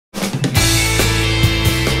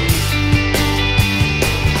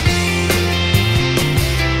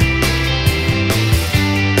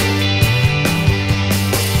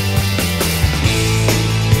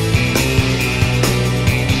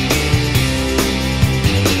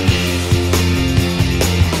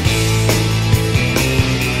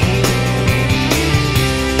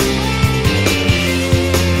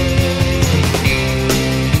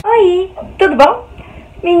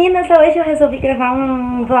Meninas, hoje eu resolvi gravar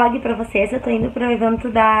um vlog pra vocês. Eu tô indo pro evento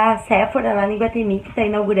da Sephora lá no Iguatemi, que tá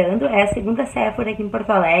inaugurando. É a segunda Sephora aqui em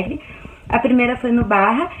Porto Alegre. A primeira foi no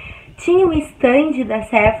Barra. Tinha um stand da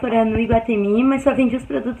Sephora no Iguatemi, mas só vendia os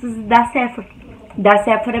produtos da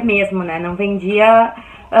Sephora mesmo, né? Não vendia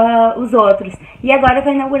os outros. E agora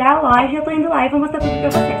vai inaugurar a loja, eu tô indo lá e vou mostrar tudo pra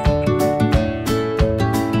vocês.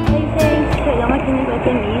 Oi, gente, chegamos aqui no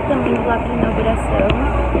Iguatemi, estamos indo lá pra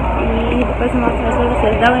inauguração. E depois eu mostro mais pra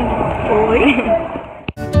vocês. Dá um oi.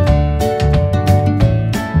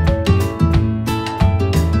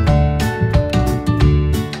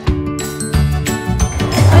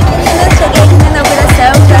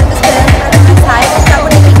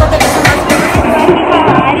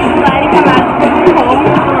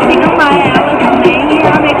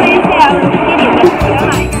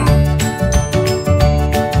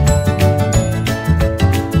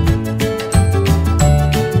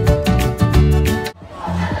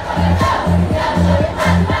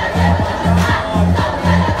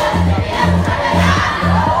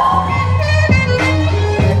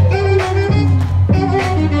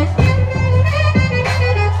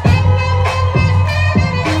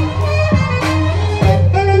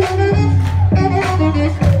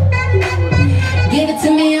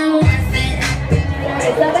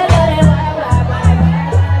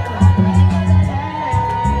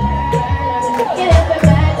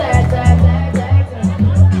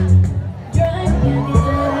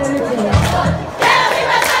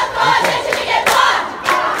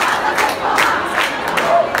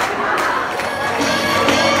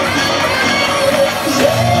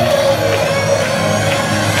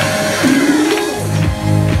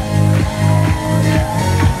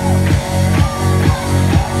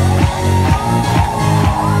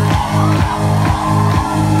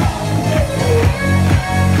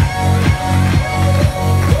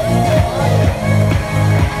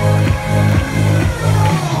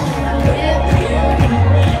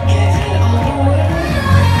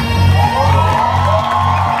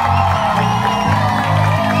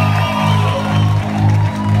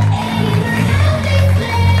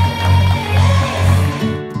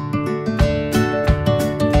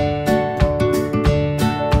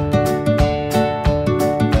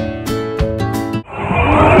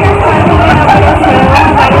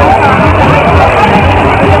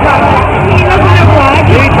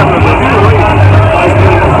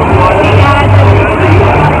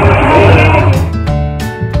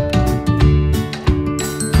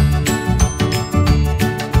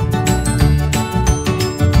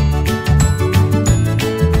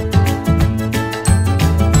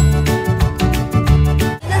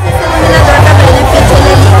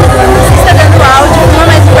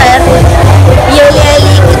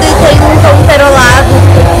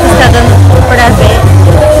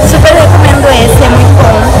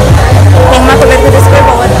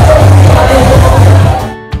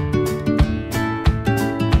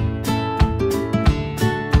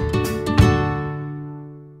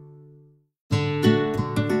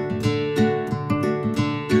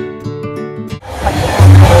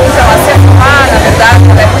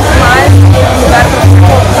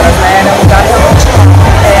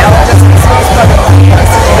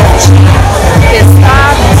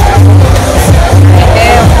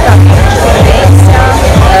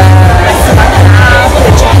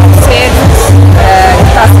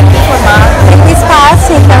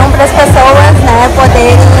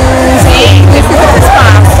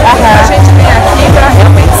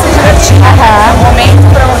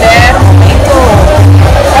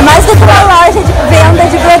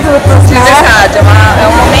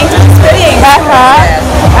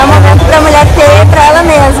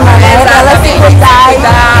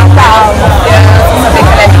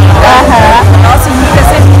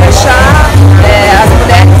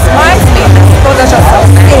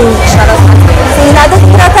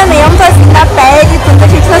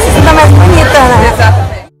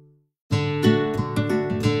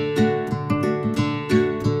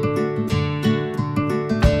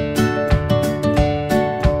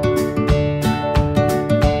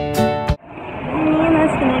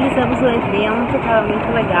 O evento tava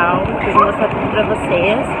muito legal, vou mostrar tudo pra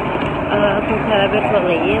vocês, com o Klebber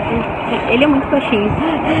Toledo. Ele é muito baixinho.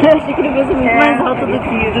 Eu achei que ele fosse muito mais alto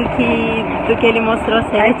do que ele mostrou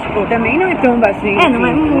ser. Tipo, também não é tão baixinho. É, não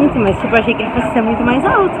é muito, mas tipo, eu achei que ele fosse ser muito mais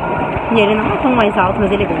alto. E ele não é tão mais alto,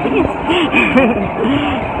 mas ele é bem bonito.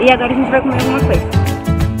 E agora a gente vai comer alguma coisa.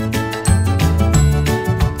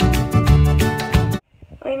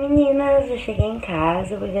 Oi meninas, eu cheguei em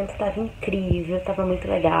casa, o evento tava incrível, tava muito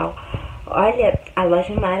legal. Olha, a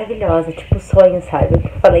loja é maravilhosa, tipo sonho, sabe?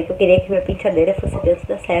 Eu falei que eu queria que minha penteadeira fosse dentro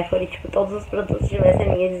da Sephora e, tipo, todos os produtos tivessem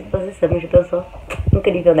à minha disposição. Já pensou?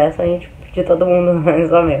 Incrível, né? Sonho de todo mundo, não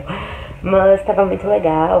só meu. Mas tava muito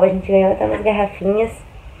legal, a gente ganhou até umas garrafinhas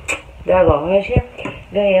da loja.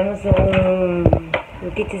 Ganhamos um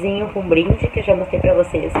kitzinho com brinde, que eu já mostrei pra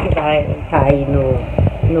vocês, que vai estar aí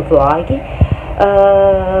no vlog.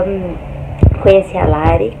 Conheci a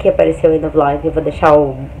Lari, que apareceu aí no vlog. Eu vou deixar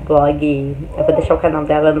o canal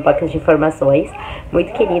dela no box de informações.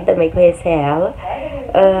 Muito querida, também conhecer ela.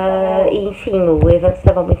 Enfim, o evento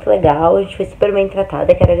estava muito legal, a gente foi super bem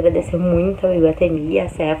tratada. Quero agradecer muito ao Iguatemi e à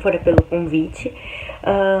Sephora pelo convite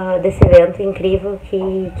desse evento incrível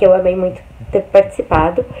que eu amei muito ter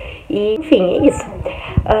participado. E enfim, é isso.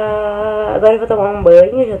 Agora eu vou tomar um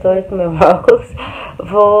banho, já tô aí com meu óculos.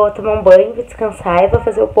 Vou tomar um banho, vou descansar e vou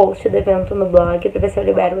fazer o post do evento no blog pra ver se eu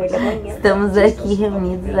libero ele amanhã. Estamos aqui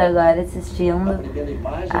reunidos agora assistindo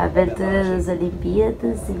a abertura das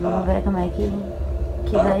Olimpíadas e vamos ver como é que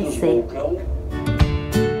vai ser.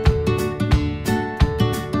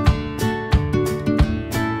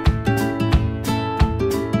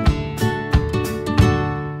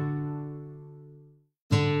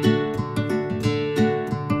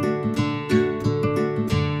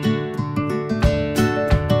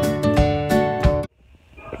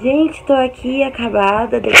 Gente, tô aqui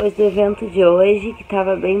acabada depois do evento de hoje, que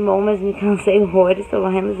tava bem bom, mas me cansei horrores, tô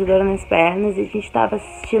morrendo de dor nas pernas. E a gente tava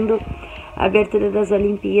assistindo a abertura das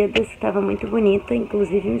Olimpíadas, que tava muito bonita,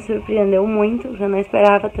 inclusive me surpreendeu muito, eu não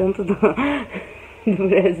esperava tanto do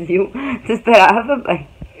Brasil. Tu esperava, pai?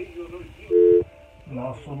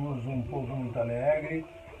 Nós somos um povo muito alegre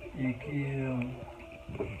e que...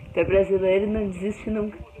 Tu é brasileiro e não desiste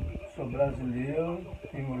nunca. Sou brasileiro,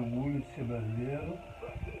 tenho orgulho de ser brasileiro.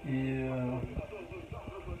 E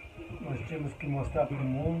nós temos que mostrar para o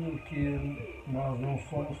mundo que nós não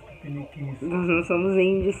somos tupiniquins. Nós não somos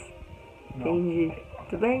índios. Não. Entendi.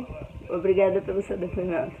 Tudo bem? Obrigada pelo seu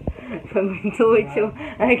depoimento. Foi muito útil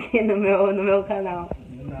aqui no meu canal.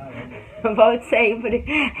 De nada. Volte sempre.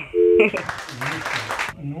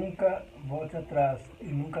 Nunca volte atrás e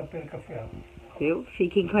nunca perca fé. Viu?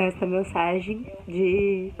 Fiquem com essa mensagem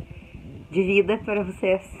de vida para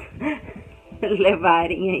vocês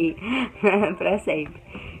levarem aí pra sempre.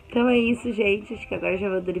 Então é isso, gente. Acho que agora já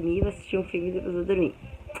vou dormir, vou assistir um filme e depois vou dormir.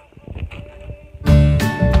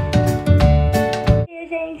 E,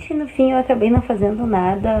 gente, no fim eu acabei não fazendo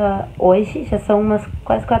nada hoje. Já são umas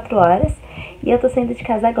quase 4 horas. E eu tô saindo de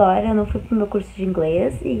casa agora. Eu não fui pro meu curso de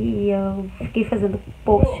inglês. E eu fiquei fazendo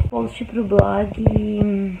post pro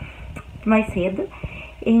blog mais cedo.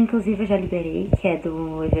 E, inclusive eu já liberei, que é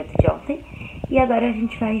do evento de ontem. E agora a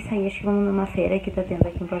gente vai sair, acho que vamos numa feira que tá tendo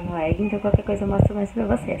aqui em Porto Alegre. Então qualquer coisa eu mostro mais pra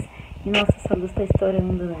vocês. E nossa, essa luz tá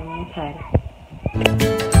estourando na minha cara.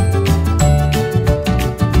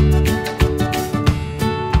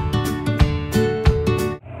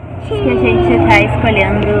 Acho que a gente tá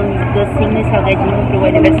escolhendo docinho e salgadinho pro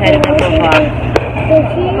aniversário da vovó.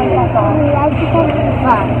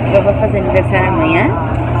 Eu vou fazer aniversário amanhã.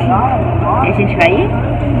 E a gente vai ir?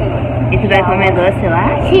 E tu vai comer doce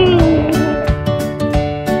lá? Sim.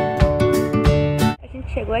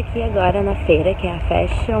 Chegou aqui agora na feira, que é a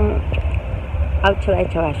Fashion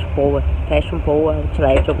Outlet, eu acho, POA, Fashion POA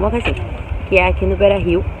Outlet, alguma coisa assim, que é aqui no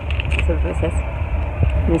Beira-Rio,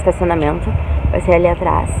 no estacionamento, vai ser ali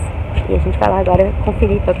atrás, e a gente vai lá agora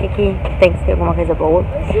conferir para o que tem, se tem alguma coisa boa,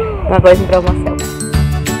 uma coisa em promoção.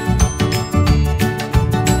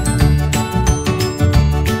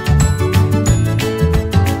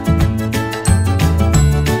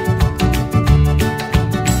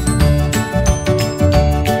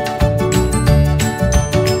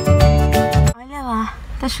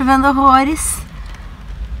 Tá chovendo horrores.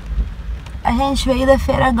 A gente veio da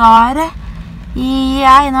feira agora e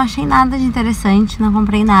não achei nada de interessante, não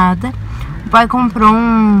comprei nada. O pai comprou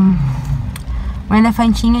um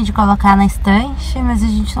elefantinho de colocar na estante, mas a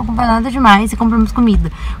gente não comprou nada demais e compramos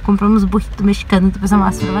comida. Compramos burrito mexicano, depois eu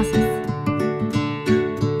mostro pra vocês.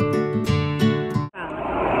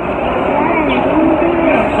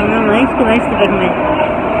 Que lanche tu vai comer?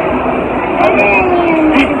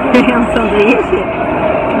 É um sanduíche?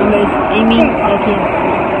 Em mim, aqui.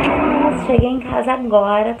 Cheguei em casa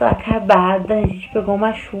agora, tô acabada. A gente pegou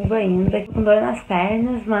uma chuva ainda, com dor nas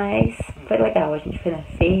pernas, mas foi legal. A gente foi na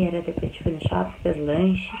feira, depois a gente foi no shopping, fez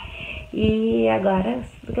lanche. E agora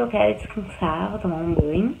tudo que eu quero é descansar, vou tomar um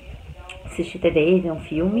banho, assistir TV, ver um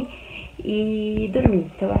filme e dormir.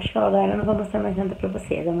 Então acho que agora eu não vou mostrar mais nada pra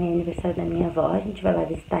vocês. Amanhã é aniversário da minha avó, a gente vai lá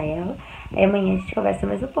visitar ela. Aí amanhã a gente conversa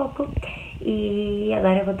mais um pouco. E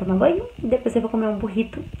agora eu vou tomar banho e depois eu vou comer um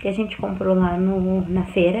burrito que a gente comprou lá na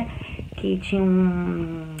feira, que tinha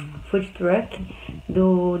um food truck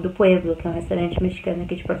do Pueblo, que é um restaurante mexicano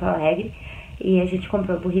aqui de Porto Alegre. E a gente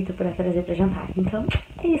comprou o burrito pra trazer pra jantar. Então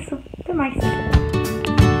é isso, até mais.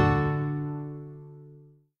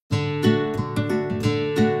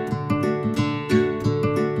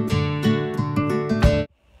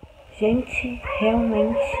 Gente,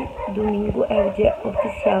 realmente domingo é o dia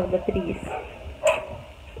oficial da preguiça.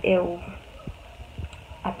 Eu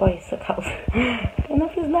apoio essa causa. Eu não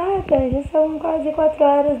fiz nada, já são quase 4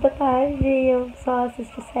 horas da tarde, eu só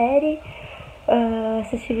assisti série,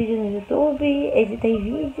 assisti vídeo no YouTube, editei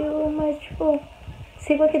vídeo, mas tipo,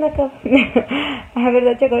 sigo aqui na cama. Na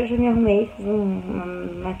verdade agora eu já me arrumei, fiz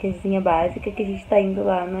uma maquiagemzinha básica, que a gente tá indo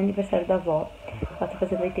lá no aniversário da avó. Ela tá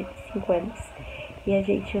fazendo 85 anos. E a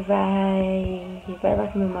gente vai lá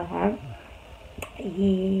comemorar.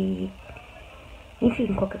 E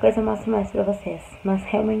enfim, qualquer coisa eu mostro mais pra vocês. Mas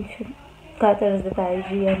realmente 4 horas da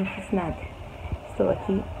tarde e eu não fiz nada. Estou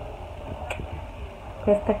aqui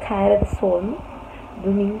com esta cara de sono.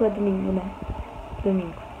 Domingo é domingo, né?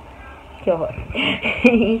 Domingo. Que horror.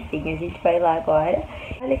 Enfim, a gente vai lá agora.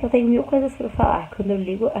 Olha que eu tenho 1000 coisas pra falar. Quando eu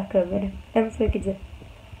ligo a câmera, eu não sei o que dizer.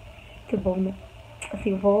 Que bom, né?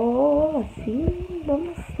 Assim, vamos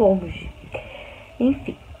longe.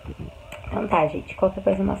 Enfim. Então tá, gente. Qualquer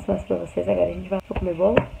coisa eu mostro mais pra vocês. Agora a gente vai comer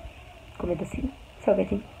bolo. Comer docinho,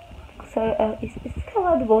 salgadinho. Esse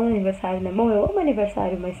calado bom no aniversário, né? Bom, eu amo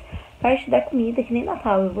aniversário, mas parte da comida, que nem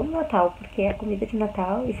Natal. Eu amo Natal, porque é comida de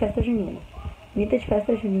Natal e festa junina. Comida de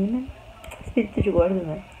festa junina, espírito de gordo,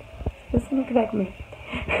 né? Você nunca vai comer.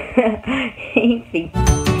 Enfim.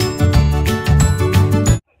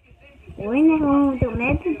 Oi, né? Vamos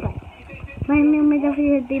tomar pipoca. Mas minha mãe tá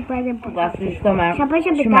fazendo pipoca. Eu gosto de tomar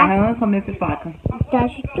Pode chimarrão e comer pipoca. Eu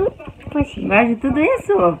acho tudo possível. Gosta de tudo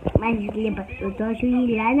isso? Mas lembra, eu tô de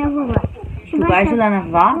ir lá na vovó. Tu gosta de ir lá na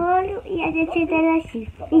vó? Bolo e a gente tá assim.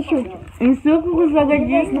 Enxuto. Em suco com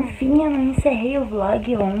salgadinho. No fim, eu não encerrei o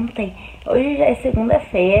vlog ontem. Hoje já é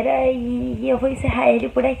segunda-feira e eu vou encerrar ele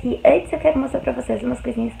por aqui. Antes eu quero mostrar pra vocês umas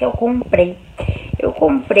coisinhas que eu comprei. Eu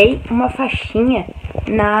comprei uma faixinha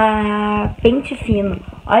na Pente Fino.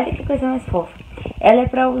 Olha que coisa mais fofa. Ela é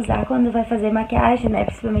pra usar quando vai fazer maquiagem, né?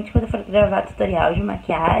 Principalmente quando eu for gravar tutorial de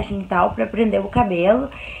maquiagem e tal, pra prender o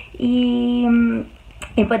cabelo e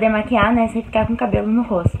poder maquiar, né, sem ficar com o cabelo no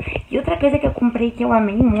rosto. E outra coisa que eu comprei que eu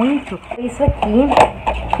amei muito é isso aqui,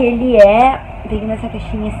 que ele veio nessa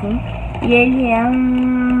caixinha assim, e ele é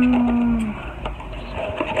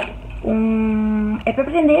é pra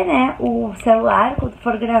prender, né, o celular quando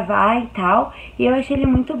for gravar e tal, e eu achei ele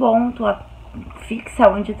muito bom. Tu fixa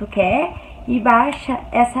onde tu quer e baixa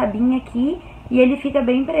essa abinha aqui, e ele fica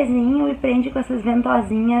bem presinho e prende com essas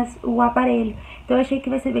ventosinhas o aparelho. Então eu achei que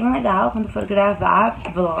vai ser bem legal quando for gravar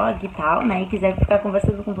vlog e tal, né? E quiser ficar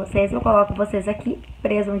conversando com vocês, eu coloco vocês aqui,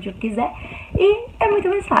 preso onde eu quiser. E é muito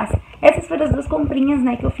mais fácil. Essas foram as 2 comprinhas,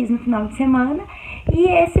 né, que eu fiz no final de semana. E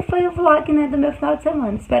esse foi o vlog, né, do meu final de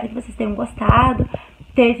semana. Espero que vocês tenham gostado.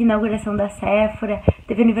 Teve inauguração da Sephora,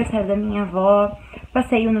 teve aniversário da minha avó,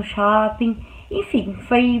 passeio no shopping. Enfim,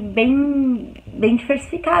 foi bem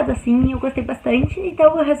diversificado, assim, eu gostei bastante,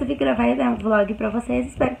 então eu resolvi gravar um vlog pra vocês,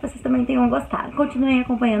 espero que vocês também tenham gostado. Continuem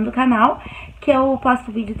acompanhando o canal, que eu posto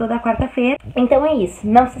vídeo toda quarta-feira. Então é isso,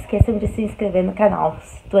 não se esqueçam de se inscrever no canal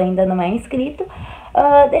se tu ainda não é inscrito,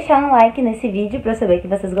 deixar um like nesse vídeo pra eu saber que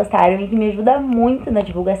vocês gostaram e que me ajuda muito na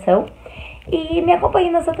divulgação, e me acompanhem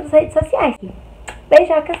nas outras redes sociais.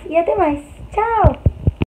 Beijocas e até mais, tchau!